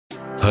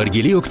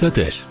Հարգելի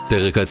օգտատեր,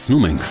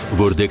 տեղեկացնում ենք,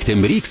 որ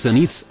դեկտեմբերի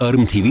 20-ից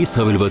ARM TV-ից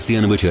հավելվածի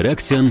անվճար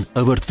ակցիան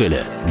ավարտվել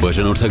է։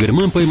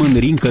 Բաժանորդագրման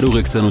պայմաններին կարող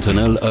եք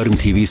ծանոթանալ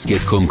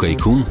armtv.com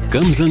կայքում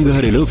կամ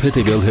զանգահարելով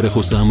հետևյալ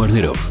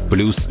հեռախոսահամարներով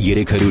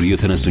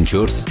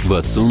 +374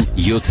 60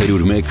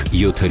 701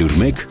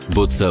 701,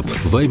 WhatsApp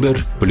Viber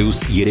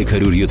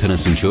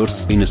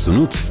 +374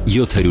 98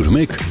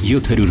 701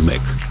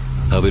 701։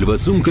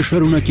 Հավելվածում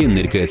կշարունակեն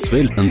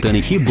ներկայացվել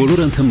ընտանիքի բոլոր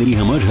անդամների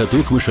համար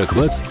հատուկ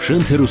մշակված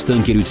Շանթ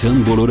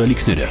հեռուստաընկերության բոլոր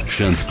ալիքները՝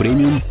 Շանթ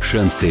Պրեմիում,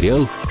 Շանթ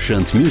Սերիալ,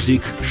 Շանթ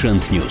Մյուզիկ,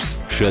 Շանթ Նյուզ։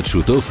 Շատ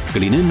շուտով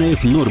կլինեն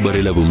նաև նոր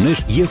բարելավումներ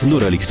և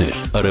նոր ալիքներ,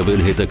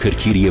 առավել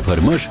հետաքրքիր և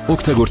հարմար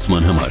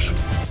օգտագործման համար։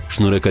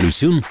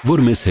 Շնորհակալություն, որ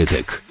մեզ հետ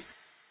եք։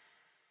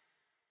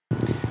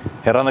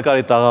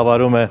 Հեռանկարի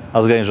տաղավարում է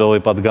ազգային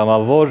ժողովի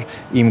պատգամավոր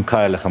իմ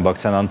քայլը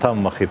խմբակցության անդամ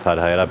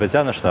Mkhitar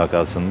Հայրապետյանը,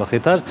 շնորհակալություն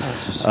Mkhitar։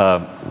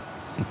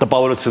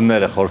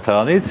 Տպավորությունները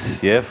խորհրդարանից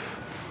և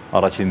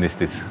առաջին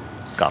նիստից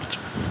կարճ։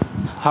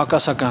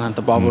 Հակասական են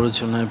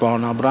տպավորությունները,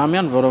 պարոն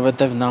Աբրահամյան,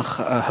 որովհետև նախ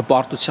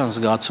հպարտության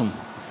զգացում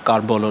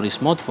կար բոլորիս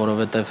մոտ,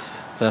 որովհետև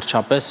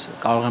վերջապես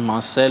կարող եմ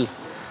ասել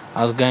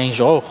ազգային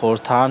ժողով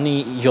խորհրդարանի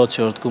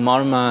 7-րդ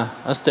գումարումը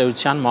ըստ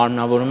էության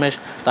մարմնավորում էր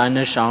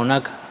տարիներ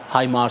շարունակ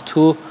հայ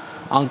մարդու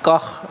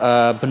անկախ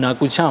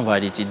բնակության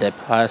վայրից ի դեպ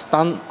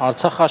Հայաստան,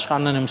 Արցախ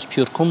աշխարհներում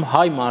Սփյուռքում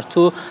հայ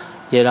մարդու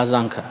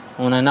երազանքը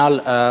ունենալ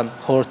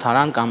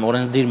խորհրդարան կամ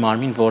օրենսդիր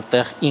մարմին,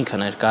 որտեղ ինքը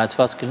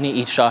ներկայացված կլինի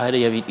իր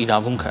շահերը եւ իր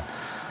իրավունքը։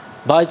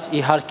 Բայց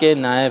իհարկե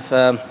նաև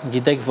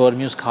գիտեք, որ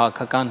մյուս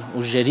քաղաքական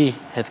ուժերի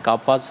հետ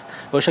կապված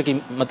որոշակի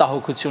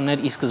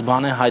մտահոգություններ ի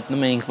սկզբանե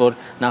հայտնում էինք, որ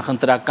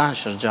նախընտրական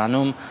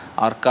շրջանում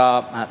արկա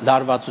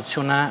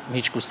լարվածությունը,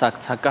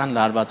 միջկուսակցական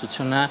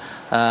լարվածությունը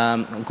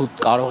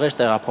կարող էր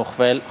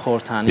տեղափոխվել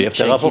խորհրդարանի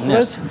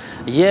չեկիներս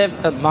եւ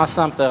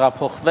մասամբ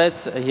տեղափոխվեց,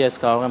 ես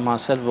կարող եմ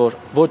ասել, որ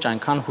ոչ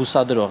այնքան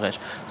հուսադրող էր։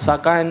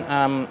 Սակայն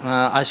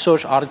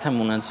այսօր առիթ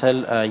եմ ունեցել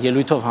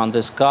ելույթով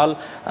հանդես գալ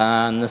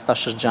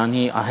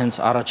նստաշրջանի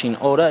հենց առաջին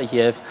օրը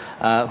եւ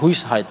հույս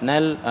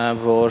հայտնել,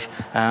 որ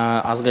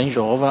ազգային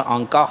ժողովը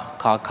անկախ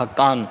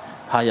քաղաքական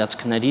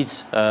հայացքներից,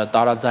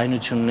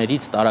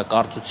 տարաձայնություններից,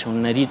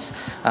 տարակարծություններից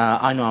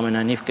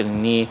այնուամենայնիվ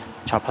կլինի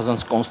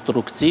չափազանց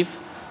կոնստրուկտիվ,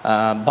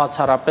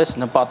 բացառապես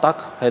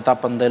նպատակ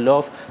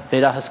հետապնդելով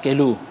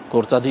վերահսկելու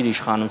գործադիր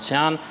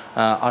իշխանության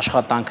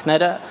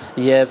աշխատանքները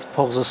եւ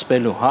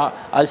փոխզսպելու, հա,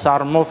 այս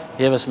առումով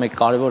եւս մեկ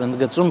կարեւոր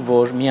ընդգծում,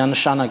 որ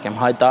միանշանակ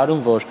եմ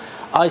հայտարարում, որ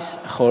այս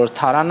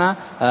խորհրդարանը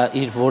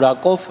իր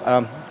որակով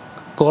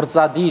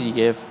գործադիր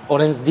եւ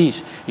օրենսդիր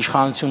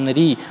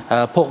իշխանությունների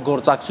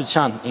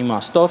փոխգործակցության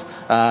իմաստով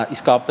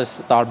իսկապես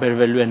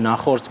տարբերվելու է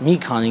նախորդ մի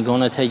քանի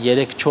գոնե թե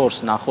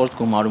 3-4 նախորդ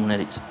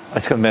գումարումներից։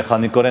 Այսինքն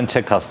մեխանիկորեն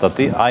չեք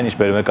հաստատի այն, ինչ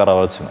բերում է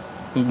կառավարությունը։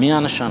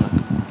 Միանշանակ։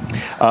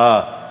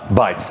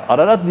 Բայց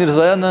Արարատ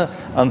Միրզոյանը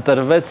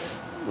ընտրվեց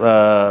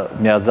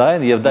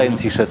միաձայն եւ դա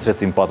ինձ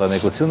հիշեցրեց իմ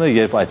պատանեկությունը,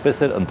 երբ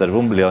այդպես էր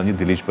ընտրվում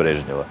Լեոնիդ Իլիչ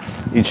Բրեժնևը։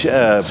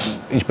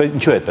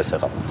 Ինչու այդպես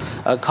եղավ։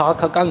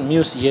 Քաղաքական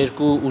մյուս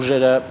երկու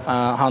ուժերը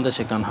հանդես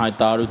եկան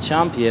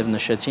հայտարարությամբ եւ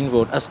նշեցին,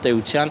 որ ըստ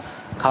էության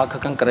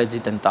քաղաքական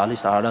կրեդիտ են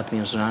տալիս Արարատ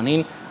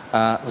Միրզոյանին,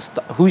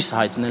 հույս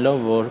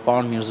հայտնելով, որ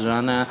պարոն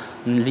Միրզոյանը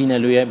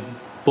լինելու է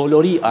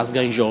բոլորի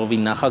ազգային ժողովի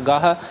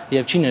նախագահը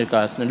եւ չի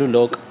ներկայացնելու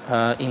լոկ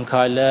իմ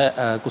քայլը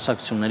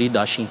կուսակցությունների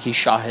դաշինքի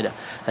շահերը։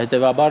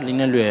 Հետևաբար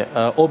լինելու է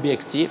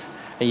օբյեկտիվ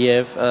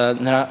եւ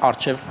նրա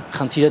արժեվ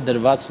խնդիրը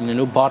դրված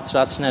լինելու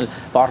բարձրացնել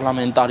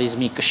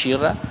պարլամենտարիզմի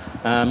կշիռը,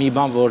 մի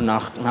բան, որ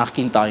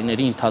նախկին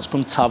տարիների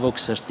ընթացքում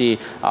ցավոք սրտի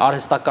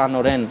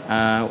արհեստականորեն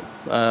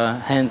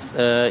հենց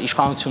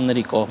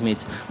իշխանությունների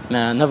կողմից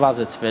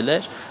նվազեցվել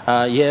էր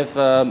եւ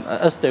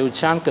ըստ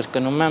էության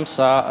կրկնում եմ,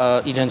 սա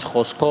իրենց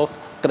խոսքով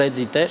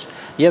կրեդիտ էր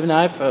եւ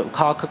նաեւ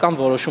քաղաքական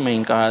որոշում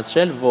էին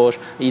կայացրել, որ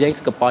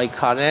իրենք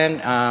կպայքարեն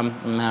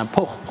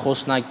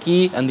փոխխոսնակի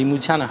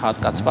ընդդիմությանը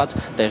հատկացված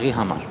տեղի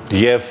համար։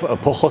 Եվ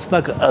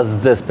փոխխոսնակը ըստ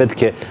ձեզ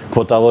պետք է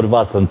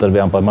քվոտավորված ընտրվի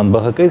անպայման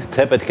ԲՀԿ-ից,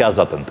 թե պետք է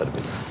ազատ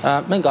ընտրվի։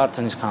 Մենք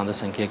արդեն իսկ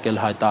հանդես ենք եկել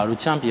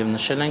հայտարարությամբ եւ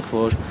նշել ենք,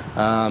 որ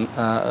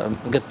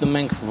գտնում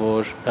ենք,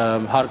 որ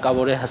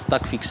հարկավոր է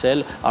հստակ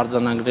ֆիքսել,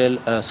 արձանագրել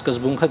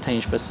սկզբունքը, թե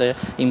ինչպես է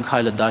իմ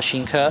քայլը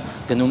դաշինքը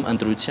գնում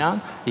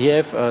ընտրության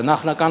եւ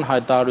նախնական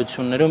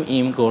հայտարարություններում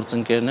իմ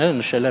գործընկերները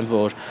նշել են,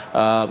 որ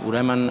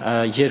ուրեմն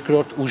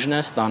երկրորդ ուժն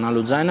է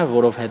ստանալու ձայնը,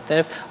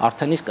 որովհետեւ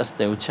արդեն իսկ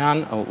ըստ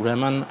էության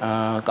ուրեմն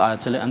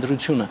կայացել է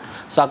ընտրությունը։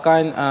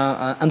 Սակայն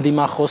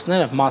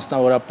ընդդիմախոսները,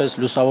 մասնավորապես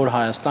Լուսավոր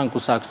Հայաստան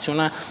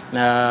կուսակցությունը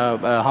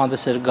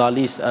հանդես էր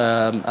գալիս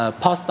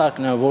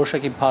փաստարկներով,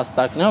 որոշակի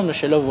փաստարկներով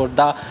նշելով, որ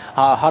դա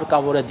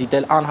հարկավոր է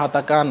դիտել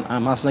անհատական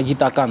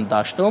մասնագիտական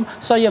դաշտում,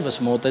 սա եւս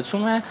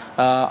մոտեցում է,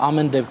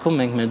 ամեն դեպքում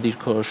մենք մեր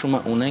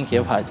դիրքորոշումը ունենք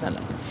եւ հայտնել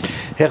ենք։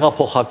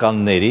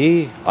 Հեղափոխականների,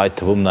 այդ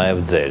թվում նաև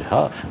ձեր, հա,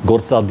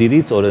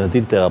 գործադիրից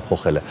օրենսդիր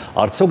տեղափոխելը։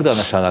 Արդյոք դա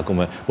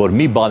նշանակում է, որ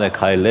մի բան է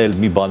քայլել,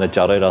 մի բան է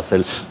ճառեր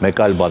ասել,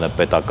 մեկ այլ բան է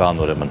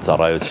պետական ուրեմն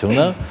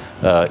ծառայությունը,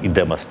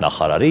 իդեմս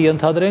նախարարի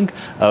ենթադրենք,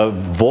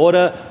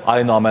 որը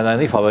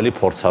այնուամենայնիվ ավելի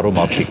փորձառու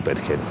մարդիկ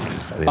պետք է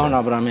լինի։ Պարոն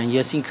Աբրամյան,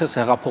 ես ինքս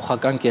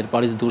հեղափոխական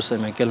կերպարից դուրս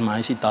եմ եկել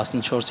մայիսի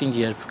 14-ին,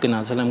 երբ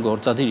գնացել եմ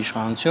գործադիր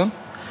իշխանություն,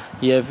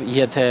 եւ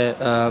եթե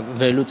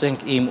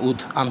վերլուծենք իմ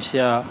 8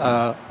 ամսյա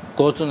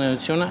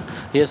գործունեությունը,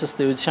 ես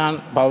ըստ էության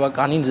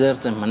բավականին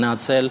ձեռց եմ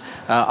մնացել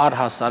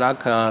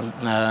առհասարակ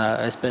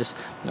այսպես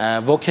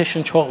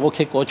ոգեշնչող,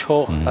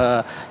 ոգեկոչող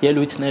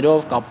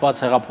ելույթներով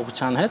կապված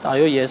հեղափոխության հետ,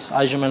 այո, ես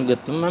այժմ էլ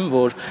գտնում եմ,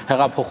 որ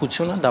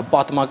հեղափոխությունը դա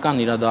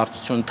պատմական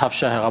իրադարձություն,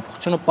 Թավշյա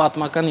հեղափոխությունը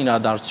պատմական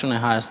իրադարձություն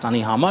է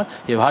Հայաստանի համար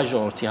եւ հայ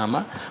ժողովրդի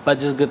համար,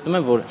 բայց ես գտնում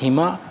եմ, որ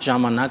հիմա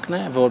ժամանակն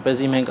է,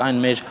 որպեսզի մենք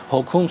այն մեր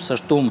հոգում,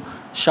 սրտում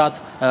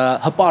շատ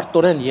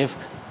հպարտորեն եւ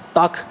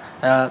տաք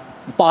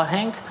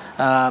պահենք,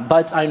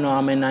 բայց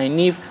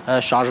այնուամենայնիվ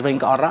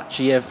շարժվենք առաջ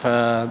եւ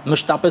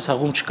մշտապես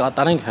հղում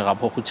չկատարենք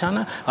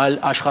հեղափոխությանը, այլ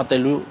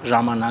աշխատելու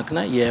ժամանակն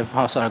է եւ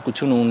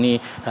հասարակությունը ունի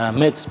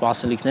մեծ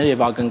սպասելիքներ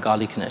եւ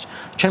ակնկալիքներ։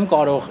 Չեմ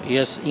կարող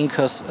ես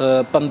ինքս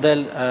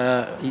պնդել,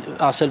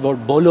 ասել,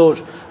 որ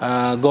բոլոր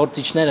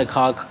գործիչները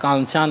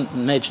քաղաքականության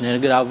մեջ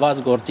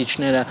ներգրավված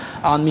գործիչները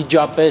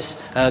անմիջապես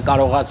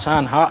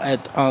կարողացան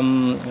այդ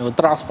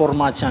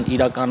տրանսֆորմացիան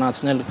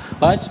իրականացնել,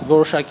 բայց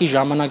որոշակի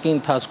ժամանակի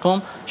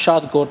ընթացքում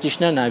շատ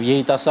գործիչներ, նաև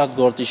երիտասարդ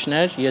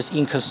գործիչներ, ես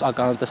ինքս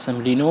ականատես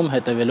եմ լինում,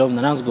 հետևելով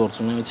նրանց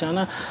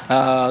գործունեությանը,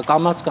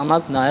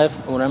 կամաց նաև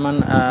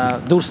ուրեմն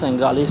դուրս են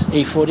գալիս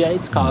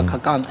էյֆորիայից,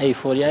 քաղաքական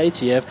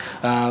էյֆորիայից եւ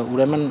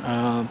ուրեմն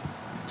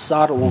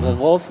սար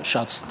ուղեղով,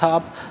 շատ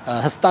սթափ,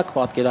 հստակ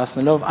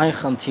պատկերացնելով այն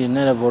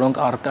խնդիրները, որոնք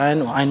առկա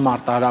են ու այն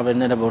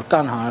մարտահրավերները, որ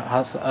կան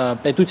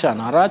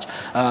պետության առաջ,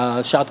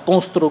 շատ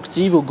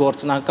կոնստրուկտիվ ու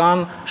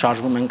գործնական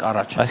շարժվում ենք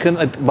առաջ։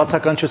 Այսինքն այդ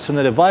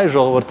բացականչությունները վայ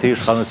ժողովրդի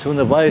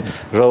իշխանությունը, վայ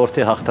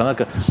ժողովրդի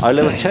հաղթանակը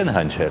այլևս չեն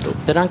հնչելու։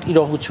 Դրանք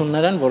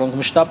իրողություններ են, որոնք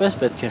մշտապես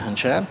պետք է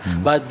հնչեն,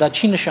 բայց դա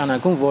չի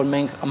նշանակում, որ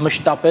մենք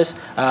մշտապես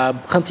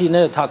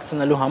խնդիրները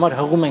թաքցնելու համար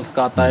հղում ենք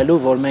կատարելու,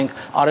 որ մենք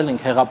արել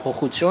ենք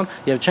հեղափոխություն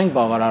եւ չենք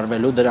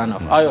բավարարվելու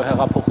դրանով։ Այո,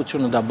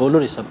 հեղափոխությունը դա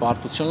բոլորիս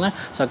հպարտությունն է,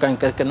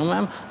 սակայն կրկնում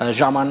եմ,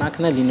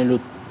 ժամանակն է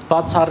լինելու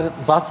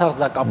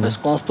բացարձակապես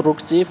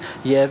կոնստրուկտիվ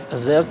եւ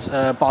զերծ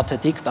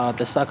պաթետիկ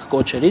տարատեսակ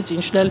կոչերից,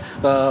 ինչն էլ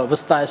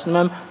վստահեցնում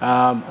եմ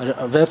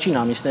վերջին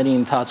ամիսների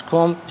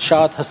ընթացքում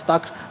շատ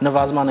հստակ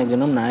նվազման է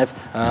գնում նաեւ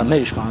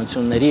մեր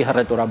իշխանությունների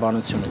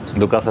հռետորաբանությունից։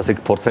 Դուք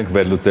ասացիք փորձենք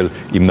վերլուծել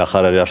իմ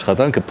նախարարի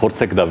աշխատանքը,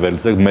 փորձեք դա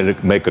վերլուծել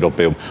մեկ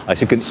րոպեում,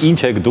 այսինքն ինչ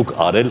եք դուք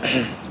արել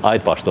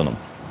այդ պաշտոնում։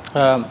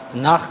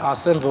 Նախ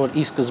ասեմ, որ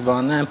ի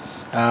սկզբանե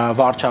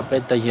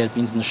վարչապետը երբ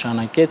ինձ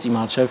նշանակեց, իմ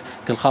առջև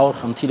գլխավոր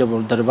խնդիրը,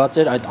 որ դրված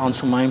էր, այդ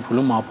անցումային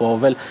փուլում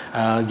ապահովել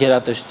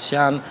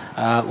գերատեսչության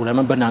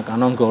ուրեմն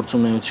բնականon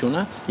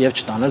գործունեությունը եւ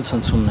չտանել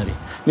ցնցումների։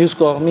 Մյուս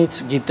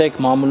կողմից, գիտեք,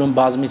 մամուլում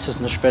բազմիցս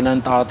նշվել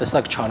են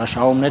տարատեսակ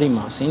չարաշահումների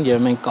մասին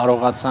եւ մենք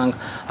կարողացանք,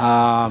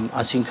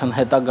 այսինքն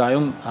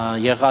հետագայում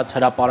եղած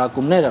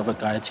հրապարակումները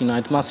վկայեցին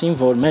այդ մասին,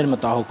 որ մեր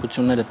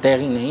մտահոգությունները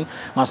տեղին էին,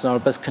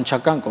 մասնավորապես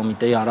քննչական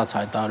կոմիտեի արած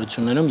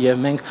հայտարարություններում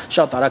եւ մենք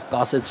շատ արագ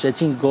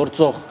կասեցրեցինք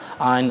գործող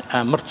այն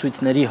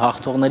մրցույթների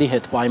հաղթողների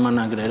հետ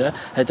պայմանագրերը,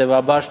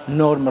 հետեւաբար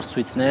նոր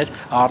մրցույթներ,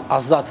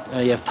 ազատ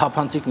եւ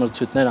թափանցիկ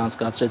մրցույթներ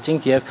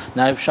անցկացրեցինք եւ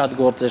նաեւ շատ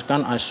գործեր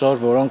կան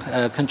այսօր, որոնք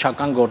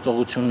քննչական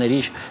գործողությունների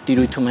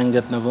տիրույթում են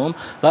գտնվում,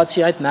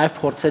 բացի այդ նաեւ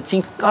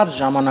փորձեցինք կարճ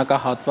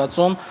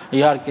ժամանակահատվածում,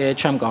 իհարկե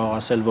չեմ կարող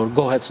ասել, որ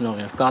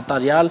գոհեցնող եւ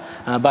կատարյալ,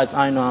 բայց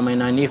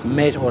այնուամենայնիվ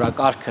մեր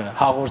օրակարգը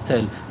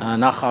հաղորդել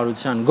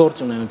նախարարության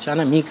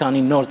գործունեությանը մի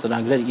քանի նոր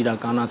ծրագրեր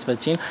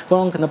իրականացվեցին,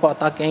 որոնք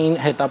նպատակ էին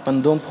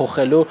հետապնդում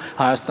փոխելու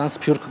Հայաստան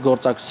սփյուռք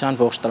գործակցության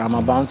ողջ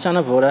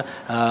տրամաբանությանը, որը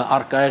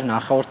առկա էր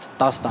նախորդ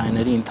 10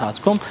 տարիների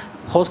ընթացքում։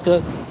 Խոսքը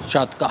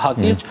շատ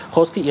հակիրճ,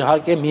 խոսքը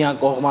իհարկե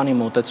միակողմանի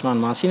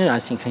մոտեցման մասին էր,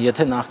 այսինքն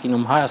եթե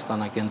նախկինում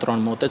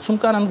Հայաստանակենտրոն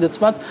մոտեցում կար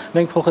ընդգծված,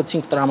 մենք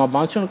փոխեցինք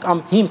տրամաբանությունը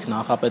կամ հիմք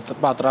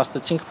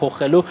պատրաստեցինք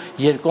փոխելու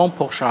երկկողմ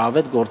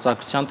փոխշահավետ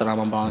գործակցության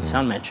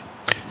տրամաբանության մեջ։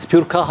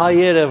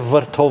 Սփյուռքահայերը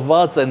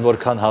վրթոված են,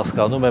 որքան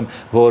հասկանում եմ,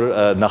 որ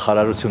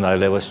նախարարություն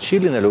այլևս չի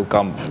լինելու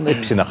կամ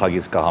այդպիսի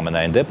նախագիծ կա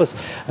համենայն դեպս,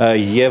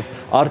 եւ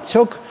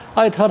արդյոք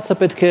այդ հարցը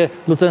պետք է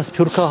լուծեն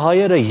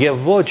սփյուռքահայերը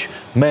եւ ոչ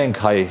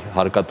մենք հայ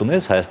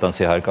հարկատուներս,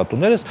 հայաստանցի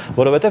հարկատուներս,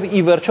 որովհետեւ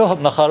ի վերջո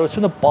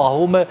նախարարությունը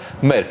պահվում է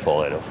մեր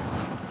փողերով։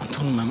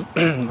 Ընդունում եմ,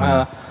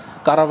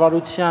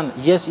 կառավարության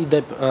ես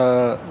իդեպ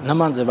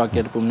նման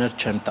ձևակերպումներ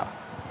չեմ տա։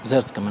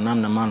 Զերծ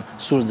կմնամ նման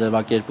սուր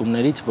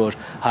ձևակերպումներից, որ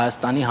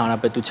Հայաստանի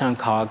Հանրապետության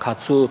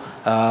քաղաքացու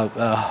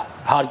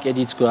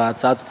հարկերից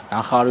գոյացած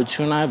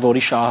նախարարությունը,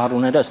 որի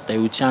շահառուները ըստ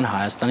էության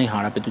Հայաստանի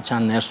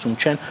Հանրապետության ներսում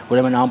չեն,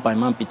 ուրեմն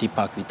անպայման պիտի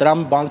փակվի։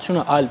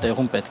 Տրամաբանությունը այլ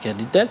տեղում պետք է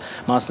դիտել,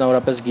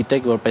 մասնավորապես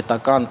գիտեք, որ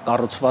պետական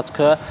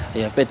կառուցվածքը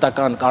եւ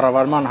պետական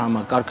կառավարման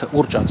համակարգը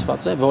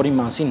ուռճացված է, որի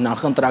մասին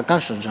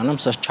նախընտրական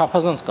շրջանում սա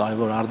չափազանց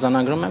կարևոր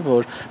արձանագրում է,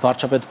 որ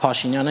վարչապետ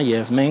Փաշինյանը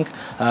եւ մենք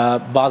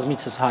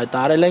բազմիցս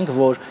հայտարարել ենք,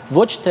 որ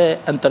ոչ թե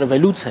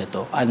ընտրվելուց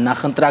հետո, այլ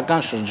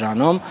նախընտրական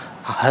շրջանում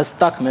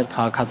հստակ մեր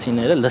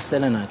քաղաքացիները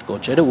լսել են այդ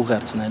կոչերը,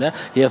 ուղերձները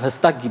եւ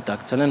հստակ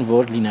գիտակցել են,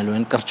 որ լինելու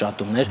են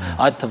կրճատումներ,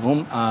 այդ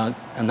թվում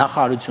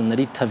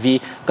նախարարությունների թվի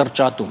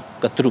կրճատում,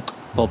 կտրուկ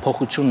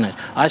փոփոխություններ։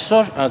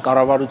 Այսօր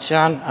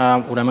կառավարության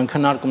ուրեմն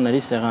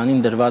քննարկումների սեղանին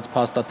դրված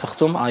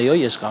փաստաթղթում, այո,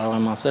 ես կարող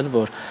եմ ասել,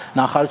 որ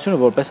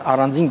նախարարությունը որպես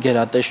առանձին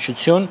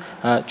գերատեսչություն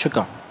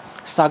չկա։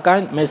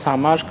 Սակայն մեզ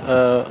համար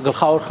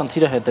գլխավոր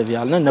խնդիրը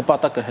հետևյալն է,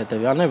 նպատակը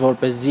հետևյալն է,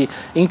 որպեսզի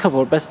ինքը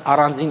որպես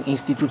առանձին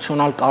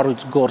ինստիտուցիոնալ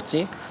կառույց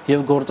գործի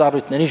եւ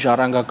գործառույթների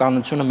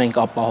ժառանգականությունը մենք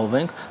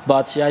ապահովենք,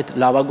 բացի այդ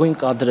լավագույն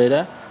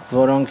կադրերը,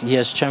 որոնք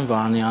ես չեմ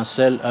վարանի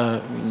ասել,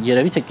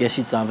 երևի թե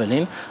կեսից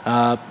ավելին,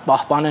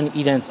 պահպանեն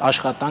իրենց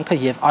աշխատանքը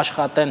եւ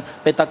աշխատեն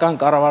պետական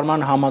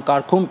կառավարման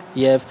համակարգում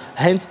եւ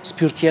հենց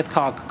Սփյուռքի հետ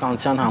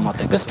քաղաքականության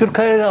համատեքստում։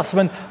 Սփյուռքայինները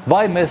ասում են,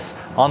 վայ մեզ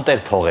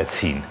անտեր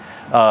թողեցին։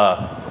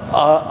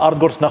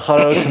 Արտգործ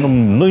նախարարությունում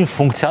նույն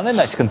ֆունկցիան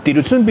են, այսինքն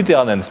տիրություն պիտի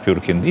անեն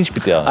Սփյուռքին, ինչ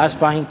պիտի անեն։ Այս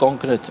պահին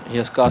կոնկրետ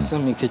ես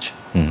կասեմ մի քիչ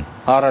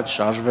առաջ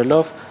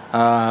շարժվելով,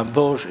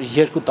 որ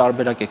երկու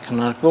տարբերակ է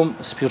քննարկվում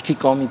Սփյուռքի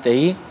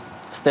կոմիտեի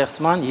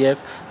ստեղծման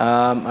եւ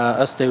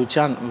ըստ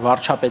էության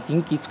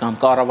վարչապետին կից կամ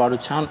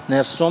կառավարության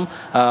ներսում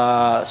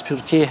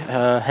Սփյուռքի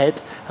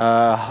հետ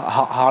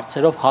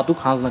հարցերով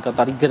հատուկ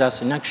հանձնակատարի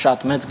գրասենյակ,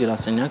 շատ մեծ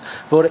գրասենյակ,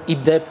 որը ի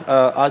դեպ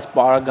այս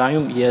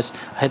պարագայում ես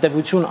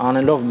հետևություն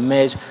անելով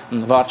մեր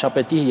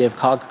վարչապետի եւ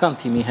քաղաքական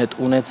թիմի հետ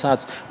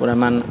ունեցած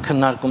ուրեմն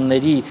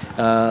քննարկումների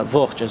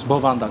ողջ այս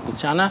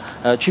բովանդակությանը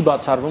չի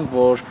բացառվում,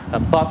 որ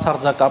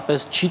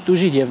բացարձակապես չի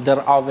տուժի եւ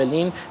դեռ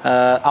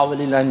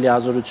ավելի լայն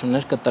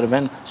լիազորություններ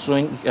կտրվեն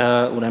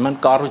ուրեմն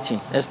կառույցին։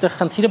 Այստեղ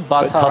խնդիրը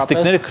բացառապես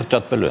հաստիկները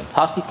կրճատվելու են։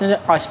 Հաստիկները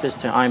այսպես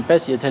թե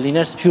այնպես, եթե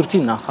լիներ Սփյուռքի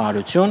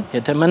նախարարություն,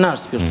 եթե մնար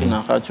Սփյուռքի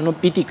նախարարությունը,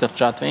 պիտի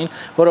կրճատվեին,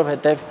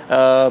 որովհետև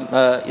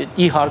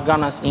ի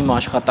հարգանս իմ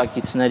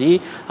աշխատակիցների,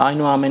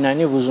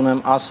 այնուամենայնիվ ուզում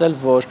եմ ասել,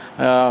 որ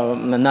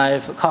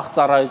նաև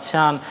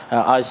քաղծառայության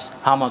այս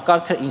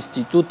համակարգը,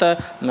 ինստիտուտը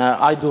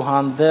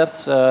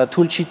այդուհանդերձ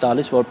թույլ չի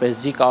տալիս,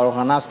 որպեսզի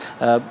կարողանաս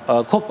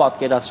քո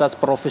պատկերացրած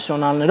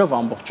պրոֆեսիոնալներով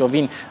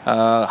ամբողջովին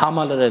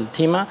համալրել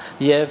թիմը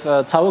եւ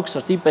ցավոք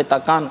սրտի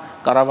պետական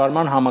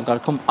կառավարման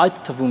համակարգում այդ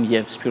թվում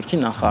եւ Սփյուռքի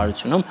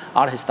նախարարությունում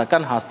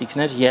արհեստական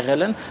հաստիկներ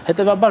եղել են,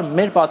 հետեւաբար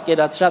մեր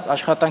պատկերացրած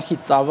աշխատանքի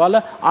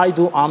ծավալը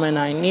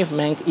այդուամենայնիվ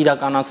մենք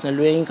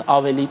իրականացնելու էինք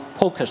ավելի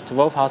փոքր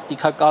թվով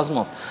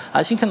հաստիկակազմով,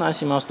 այսինքն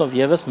այս իմաստով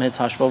եւս մեծ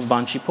հաշվով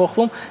բան չի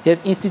փոխվում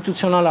եւ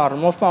ինստիտուցիոնալ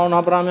առումով պարոն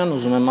Աբրահամյան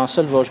ուզում եմ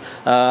ասել, որ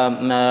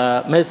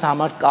մեզ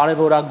համար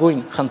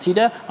կարևորագույն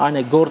խնդիրը այն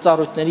է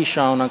գործառույթների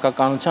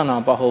շարունակականության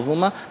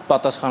ապահովումը,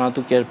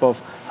 պատասխանատու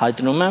կերպով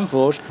հայտնում եմ,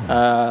 որ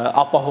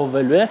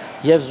ապահովելու է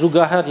եւ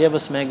զուգահեռ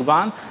եւս մեկ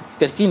բան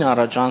կրկին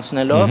առաջ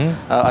անցնելով,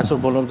 այսօր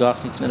բոլոր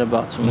գաղտնիքները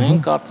բացում են,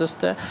 կարծես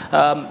թե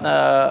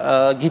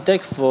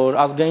գիտեք, որ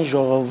ազգային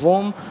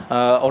ժողովում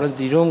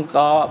օրենսդիրում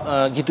կա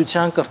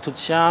գիտության,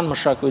 կրթության,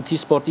 մշակույթի,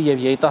 սպորտի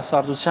եւ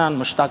երիտասարդության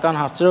մշտական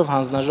հարցերով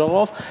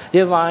հանձնաժողով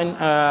եւ այն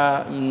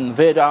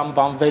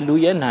վերանվանվելու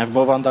է նաեւ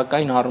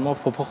բովանդակային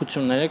առումով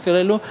փոփոխություններ է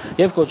կրելու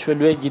եւ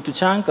կոչվելու է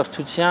գիտության,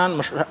 կրթության,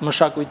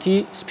 մշակույթի,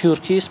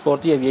 Սփյուռքի,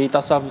 սպորտի եւ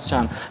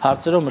երիտասարդության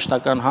հարցերով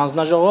մշտական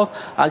հանձնաժողով,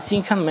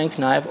 այսինքն մենք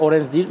նաեւ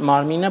օրենսդիր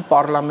մարմինը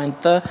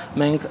պարլամենտը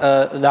մենք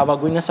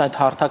լավագույնս այդ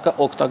հարթակը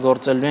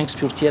օգտագործելու ենք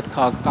Սփյուռքի հետ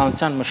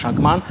քաղաքականության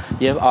մշակման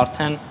եւ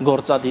արդեն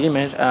գործադիրի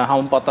մեր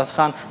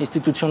համապատասխան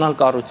ինստիտուցիոնալ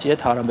կառույցի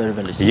հետ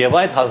հարաբերվելիս։ Եվ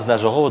այդ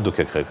հանձնաժողովը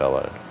դուք եք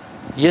ղեկավարել։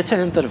 Եթե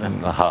ընտրվեմ։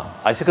 Ահա,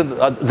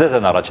 այսինքն ձեզ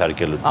են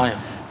առաջարկելու։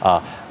 Այո։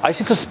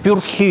 Այսինքն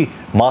Սփյուռքի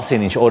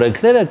մասին ինչ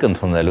օրենքներ եք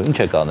ընդունելու, ինչ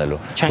եք անելու։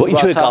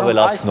 Ինչու եք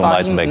ավելացնում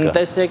այդ մեկը։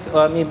 Տեսեք,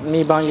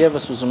 մի բան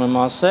եւս ուզում եմ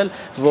ասել,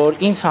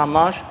 որ ինձ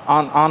համար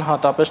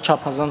անհատապես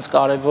չափազանց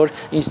կարևոր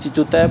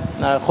ինստիտուտ է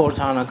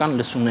խորհրդարանական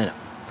լսումները։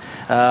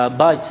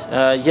 Բայց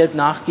երբ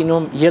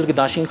նախկինում ելք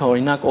դաշինքը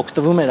օրինակ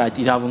օգտվում էր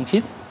այդ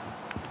իրավունքից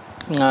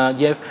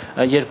եւ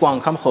երկու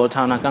անգամ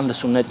խորհրդարանական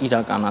լսումներ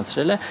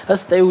իրականացրել է,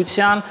 ըստ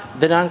էության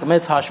դրանք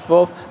մեծ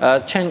հաշվով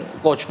չեն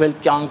կոչվել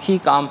կյանքի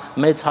կամ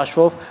մեծ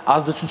հաշվով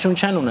ազդեցություն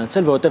չեն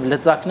ունեցել, որովհետեւ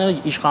լծակները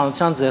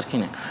իշխանության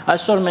ձեռքին են։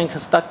 Այսօր մենք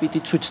հստակ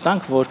պիտի ցույց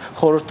տանք, որ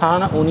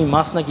խորհրդարանը ունի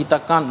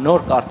մասնագիտական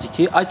նոր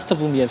կարծիքի, այդ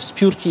թվում եւ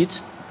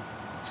Սփյուռքից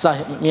Սա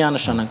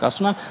միանշանակ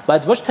ասում եմ,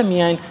 բայց ոչ թե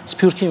միայն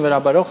Սփյուռքին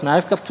վերաբերող,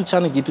 նաև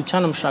կրթությանը,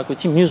 գիտությանը,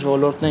 մշակույթի մյուս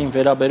ոլորտներին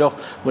վերաբերող,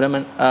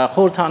 ուրեմն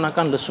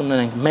խորհրդարանական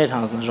լսումներ ենք մեր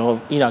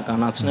հանձնաժողով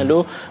իրականացնելու,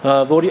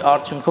 որի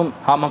արդյունքում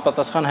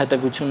համապատասխան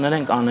հետևություններ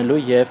ենք անելու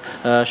եւ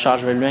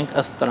շարժվելու ենք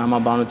ըստ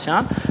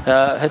տրամաբանության,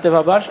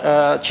 հետեւաբար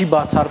չի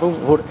բացառվում,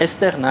 որ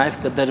այստեղ նաև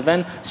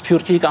կդրվեն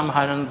Սփյուռքի կամ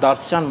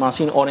հայրենադարձության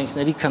մասին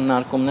օրենքների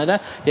քննարկումները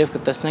եւ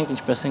կտեսնենք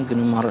ինչպես են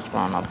գնում առաջ,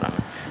 պարոն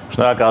Աբրահամյան։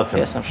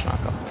 Շնորհակալություն։ Ես եմ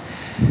շնորհակալ։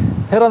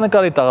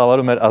 Հեռանկարի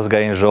տաղավարում էր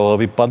ազգային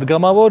ժողովի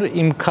պատգամավոր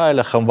Իմ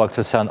քայլը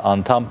խմբակցության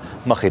անդամ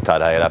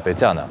Մkhitar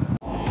Հայրապետյանը։